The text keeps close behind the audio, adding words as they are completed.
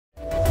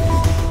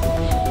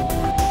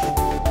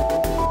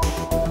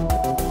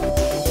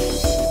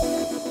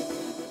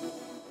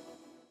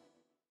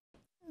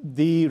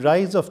The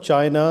rise of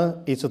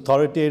China, its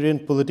authoritarian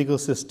political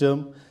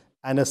system,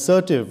 and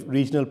assertive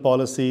regional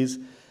policies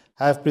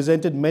have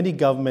presented many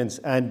governments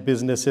and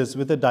businesses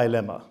with a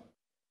dilemma: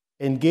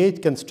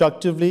 engage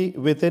constructively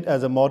with it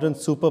as a modern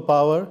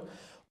superpower,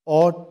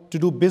 or to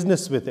do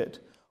business with it,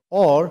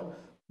 or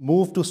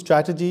move to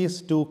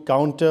strategies to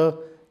counter,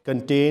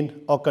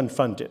 contain, or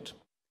confront it,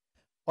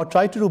 or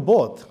try to do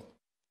both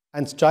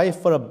and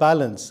strive for a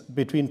balance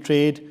between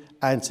trade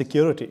and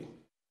security.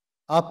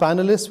 Our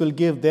panelists will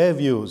give their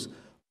views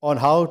on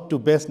how to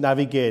best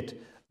navigate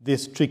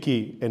this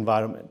tricky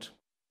environment.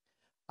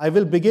 I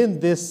will begin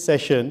this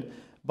session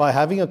by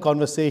having a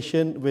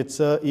conversation with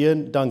Sir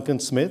Iain Duncan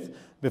Smith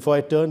before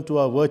I turn to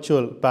our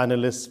virtual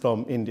panelists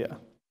from India.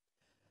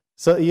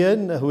 Sir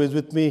Iain, who is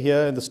with me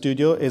here in the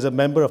studio, is a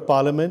Member of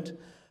Parliament,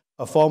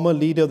 a former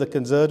leader of the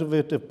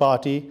Conservative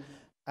Party,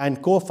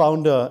 and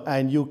co-founder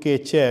and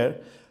UK chair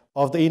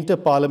of the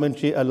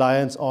Inter-Parliamentary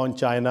Alliance on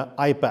China,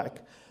 IPAC,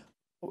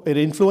 an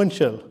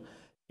influential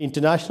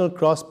international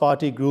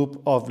cross-party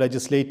group of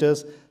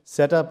legislators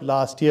set up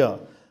last year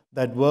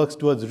that works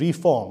towards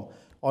reform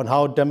on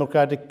how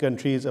democratic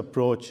countries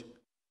approach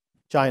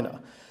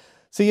China.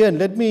 So Iain,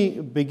 let me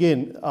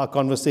begin our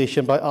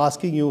conversation by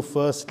asking you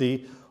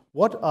firstly,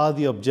 what are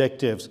the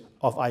objectives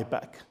of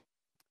IPAC?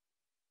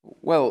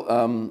 Well,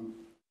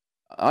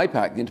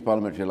 IPAC, the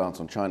Inter-Parliamentary Alliance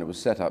on China, was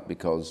set up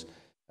because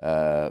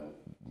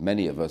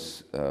many of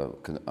us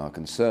are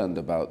concerned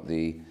about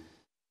the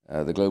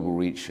global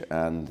reach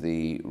and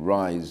the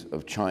rise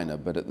of China,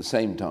 but at the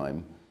same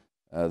time,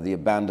 the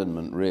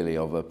abandonment really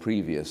of a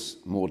previous,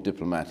 more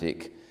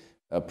diplomatic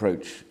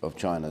approach of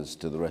China's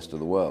to the rest of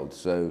the world.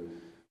 So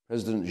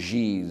President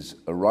Xi's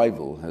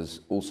arrival has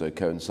also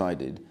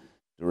coincided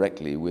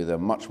directly with a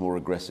much more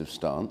aggressive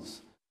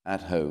stance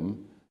at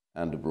home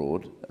and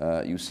abroad.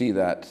 You see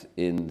that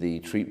in the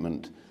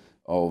treatment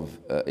of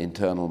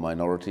internal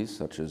minorities,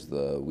 such as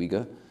the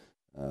Uyghur,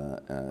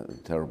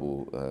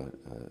 terrible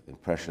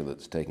pressure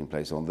that's taking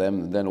place on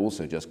them, and then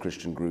also just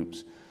Christian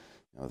groups,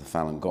 the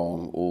Falun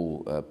Gong,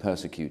 all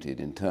persecuted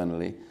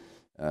internally,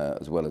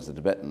 as well as the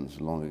Tibetans,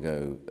 long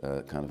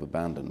ago kind of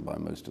abandoned by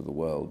most of the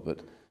world,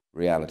 but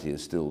reality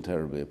is still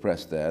terribly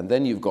oppressed there. And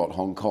then you've got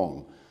Hong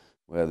Kong,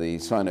 where the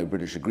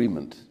Sino-British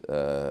Agreement,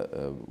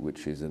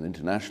 which is an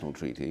international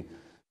treaty,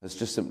 has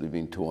just simply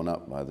been torn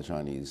up by the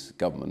Chinese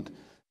government,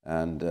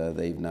 and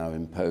they've now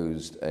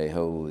imposed a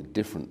whole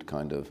different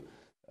kind of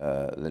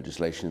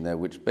legislation in there,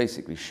 which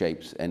basically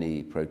shapes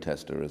any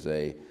protester as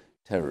a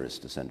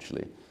terrorist,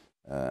 essentially.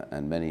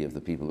 And many of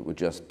the people that were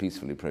just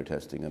peacefully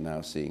protesting are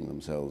now seeing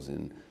themselves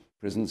in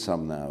prison,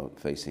 some now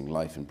facing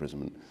life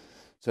imprisonment.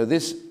 So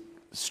this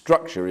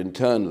structure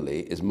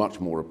internally is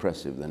much more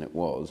oppressive than it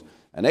was,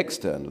 and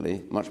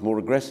externally much more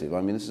aggressive.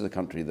 I mean, this is a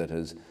country that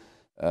has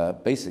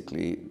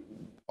basically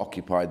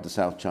occupied the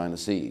South China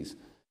Seas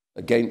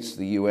against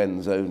the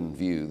UN's own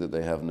view that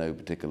they have no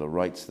particular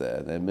rights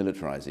there. They're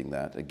militarizing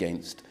that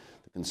against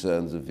the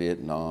concerns of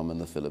Vietnam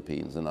and the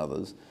Philippines and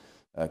others.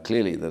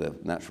 Clearly there are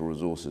natural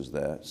resources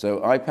there. So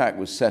IPAC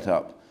was set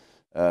up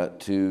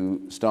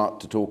to start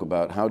to talk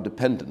about how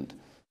dependent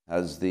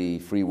has the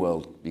free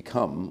world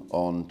become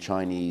on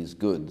Chinese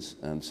goods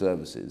and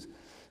services.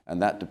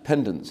 And that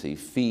dependency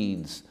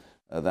feeds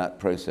that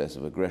process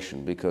of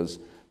aggression, because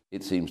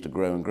it seems to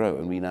grow and grow.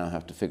 And we now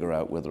have to figure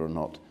out whether or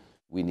not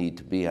we need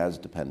to be as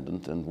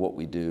dependent, and what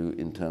we do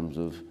in terms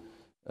of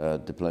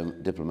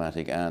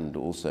diplomatic and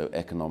also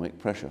economic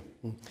pressure.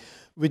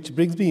 Which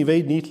brings me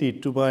very neatly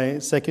to my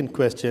second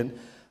question.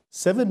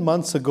 7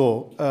 months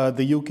ago,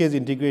 the UK's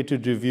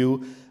integrated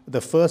review,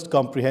 the first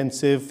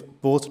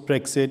comprehensive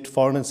post-Brexit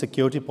foreign and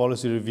security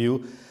policy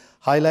review,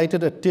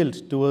 highlighted a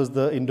tilt towards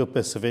the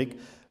Indo-Pacific,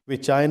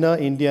 with China,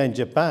 India, and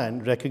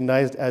Japan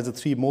recognized as the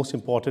three most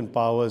important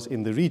powers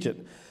in the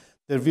region.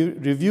 The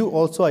review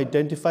also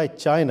identified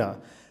China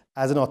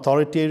as an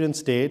authoritarian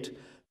state,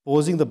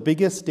 posing the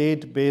biggest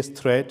state-based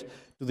threat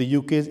to the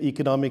UK's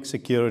economic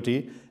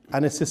security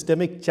and a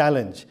systemic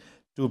challenge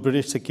to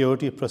British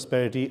security,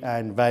 prosperity,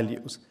 and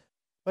values.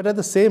 But at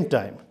the same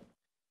time,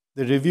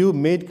 the review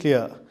made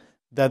clear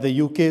that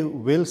the UK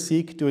will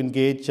seek to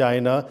engage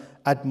China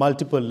at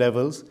multiple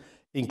levels,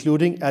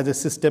 including as a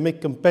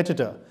systemic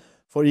competitor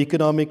for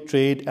economic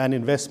trade and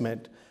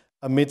investment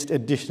amidst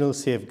additional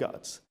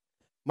safeguards.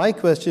 My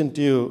question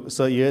to you,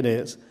 Sir Iain,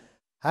 is,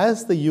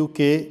 has the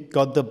UK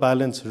got the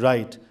balance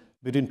right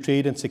between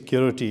trade and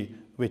security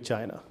with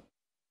China?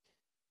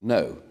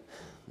 No.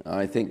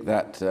 I think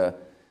that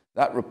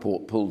that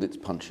report pulled its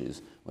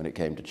punches when it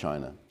came to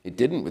China. It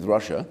didn't with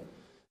Russia,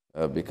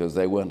 because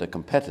they weren't a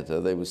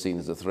competitor, they were seen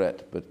as a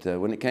threat. But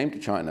when it came to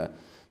China,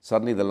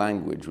 suddenly the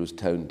language was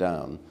toned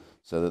down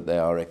so that they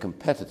are a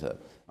competitor.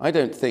 I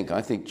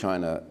think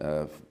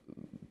China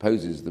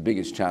poses the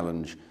biggest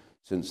challenge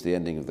since the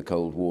ending of the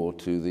Cold War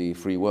to the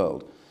free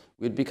world.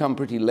 We'd become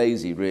pretty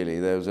lazy, really.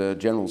 There was a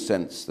general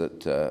sense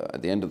that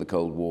at the end of the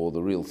Cold War,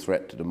 the real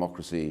threat to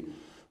democracy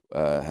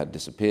had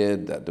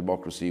disappeared, that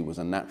democracy was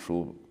a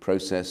natural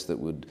process that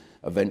would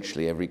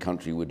eventually, every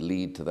country would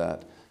lead to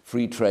that.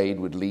 free trade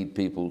would lead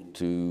people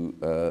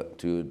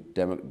to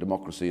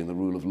democracy and the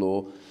rule of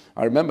law.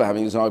 I remember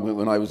having this argument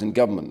when I was in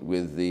government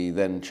with the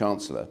then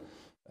Chancellor,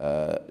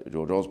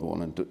 George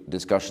Osborne, and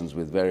discussions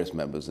with various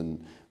members,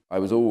 and I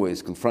was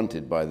always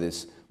confronted by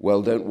this,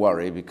 well, don't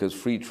worry, because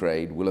free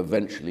trade will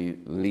eventually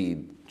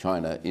lead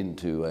China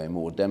into a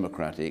more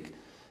democratic,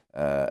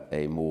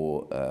 a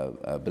more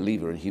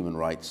believer in human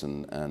rights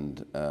and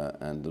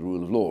the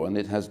rule of law. And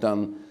it has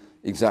done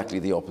exactly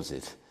the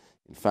opposite.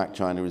 In fact,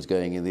 China is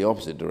going in the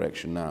opposite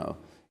direction now.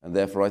 And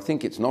therefore, I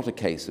think it's not a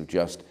case of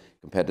just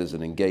competitors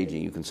and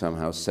engaging. You can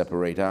somehow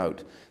separate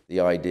out the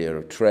idea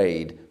of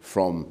trade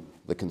from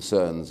the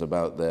concerns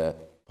about their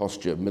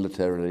posture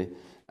militarily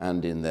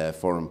and in their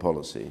foreign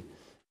policy.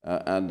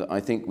 And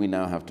I think we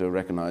now have to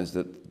recognize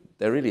that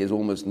there really is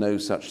almost no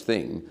such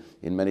thing,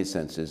 in many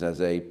senses, as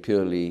a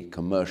purely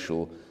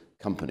commercial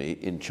company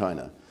in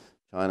China.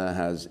 China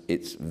has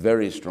its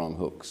very strong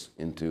hooks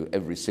into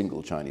every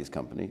single Chinese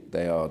company.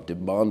 They are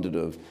demanded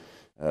of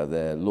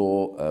their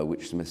law,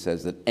 which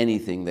says that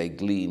anything they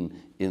glean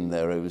in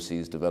their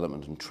overseas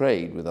development and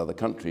trade with other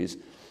countries,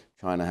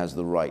 China has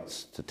the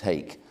rights to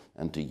take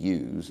and to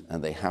use,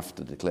 and they have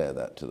to declare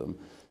that to them.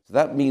 So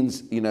that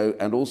means, you know,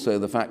 and also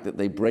the fact that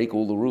they break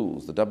all the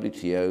rules. The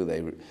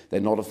WTO,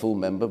 they're not a full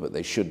member, but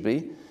they should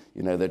be.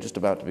 You know, they're just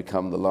about to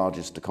become the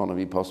largest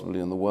economy possibly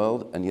in the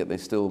world, and yet they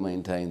still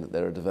maintain that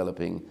they're a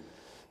developing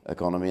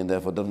economy and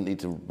therefore doesn't need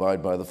to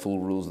abide by the full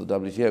rules of the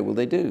WTO. Well,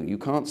 they do. You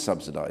can't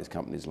subsidize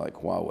companies like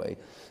Huawei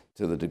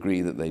to the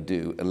degree that they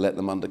do and let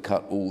them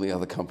undercut all the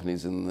other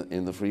companies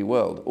in the free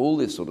world. All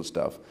this sort of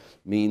stuff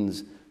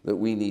means that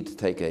we need to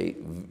take a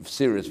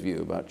serious view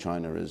about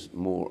China as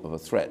more of a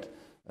threat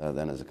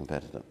than as a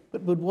competitor.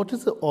 But what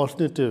is the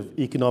alternative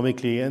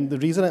economically? And the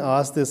reason I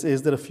ask this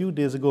is that a few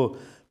days ago,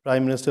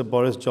 Prime Minister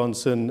Boris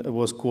Johnson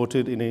was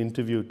quoted in an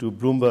interview to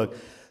Bloomberg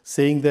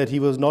saying that he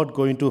was not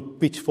going to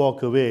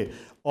pitchfork away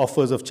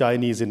offers of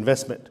Chinese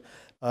investment.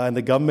 And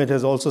the government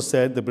has also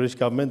said, the British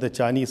government, that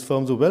Chinese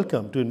firms are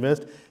welcome to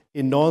invest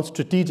in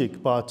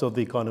non-strategic parts of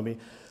the economy.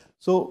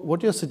 So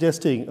what you're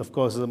suggesting, of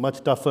course, is a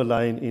much tougher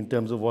line in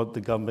terms of what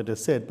the government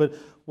has said. But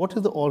what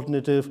is the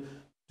alternative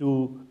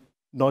to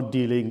not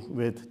dealing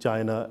with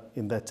China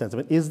in that sense? I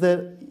mean, is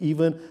there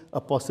even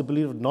a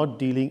possibility of not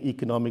dealing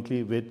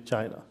economically with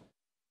China?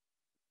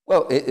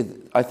 Well,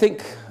 I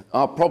think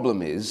our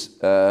problem is,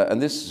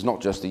 and this is not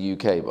just the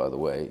UK, by the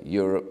way,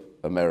 Europe,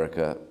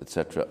 America,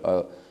 etc.,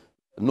 are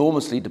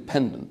enormously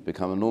dependent,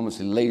 become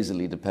enormously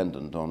lazily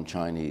dependent on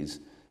Chinese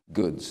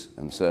goods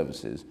and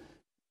services.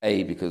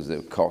 A, because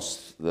of the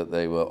costs that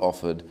they were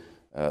offered,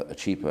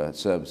 cheaper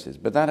services.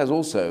 But that has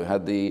also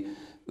had the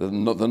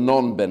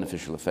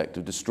non-beneficial effect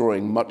of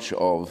destroying much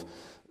of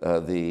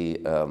the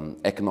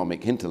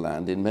economic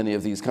hinterland in many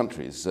of these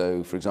countries.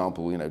 So, for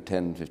example,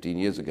 10, 15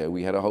 years ago,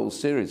 we had a whole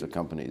series of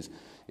companies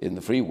in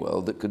the free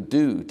world that could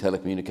do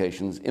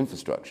telecommunications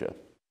infrastructure.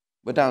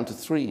 We're down to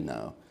 3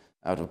 now,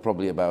 out of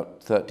probably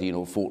about 13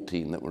 or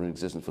 14 that were in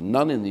existence, for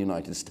none in the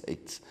United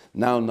States,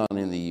 now none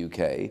in the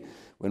UK,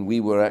 when we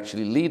were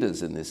actually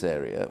leaders in this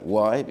area.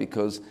 Why?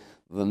 Because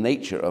the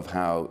nature of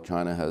how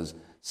China has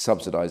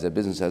subsidized their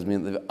business has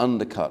meant they've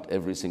undercut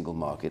every single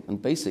market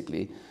and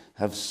basically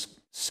have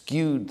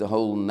skewed the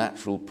whole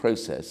natural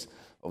process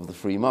of the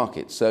free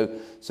market. So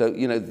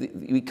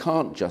we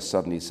can't just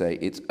suddenly say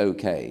it's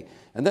okay.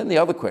 And then the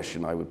other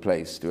question I would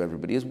place to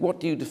everybody is, what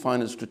do you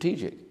define as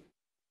strategic?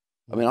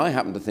 I mean, I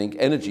happen to think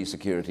energy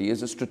security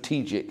is a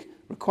strategic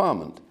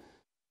requirement.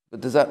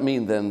 But does that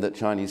mean then that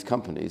Chinese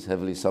companies,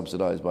 heavily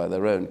subsidized by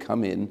their own,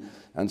 come in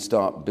and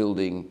start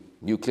building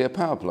nuclear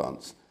power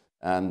plants?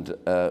 And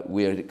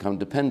we become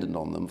dependent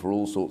on them for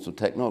all sorts of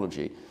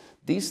technology.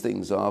 These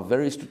things are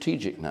very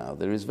strategic now.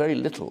 There is very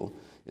little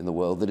in the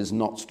world that is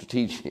not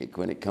strategic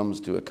when it comes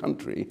to a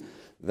country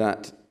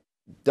that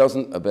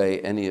doesn't obey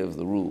any of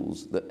the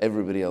rules that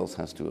everybody else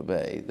has to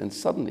obey. Then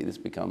suddenly this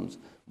becomes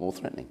more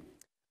threatening.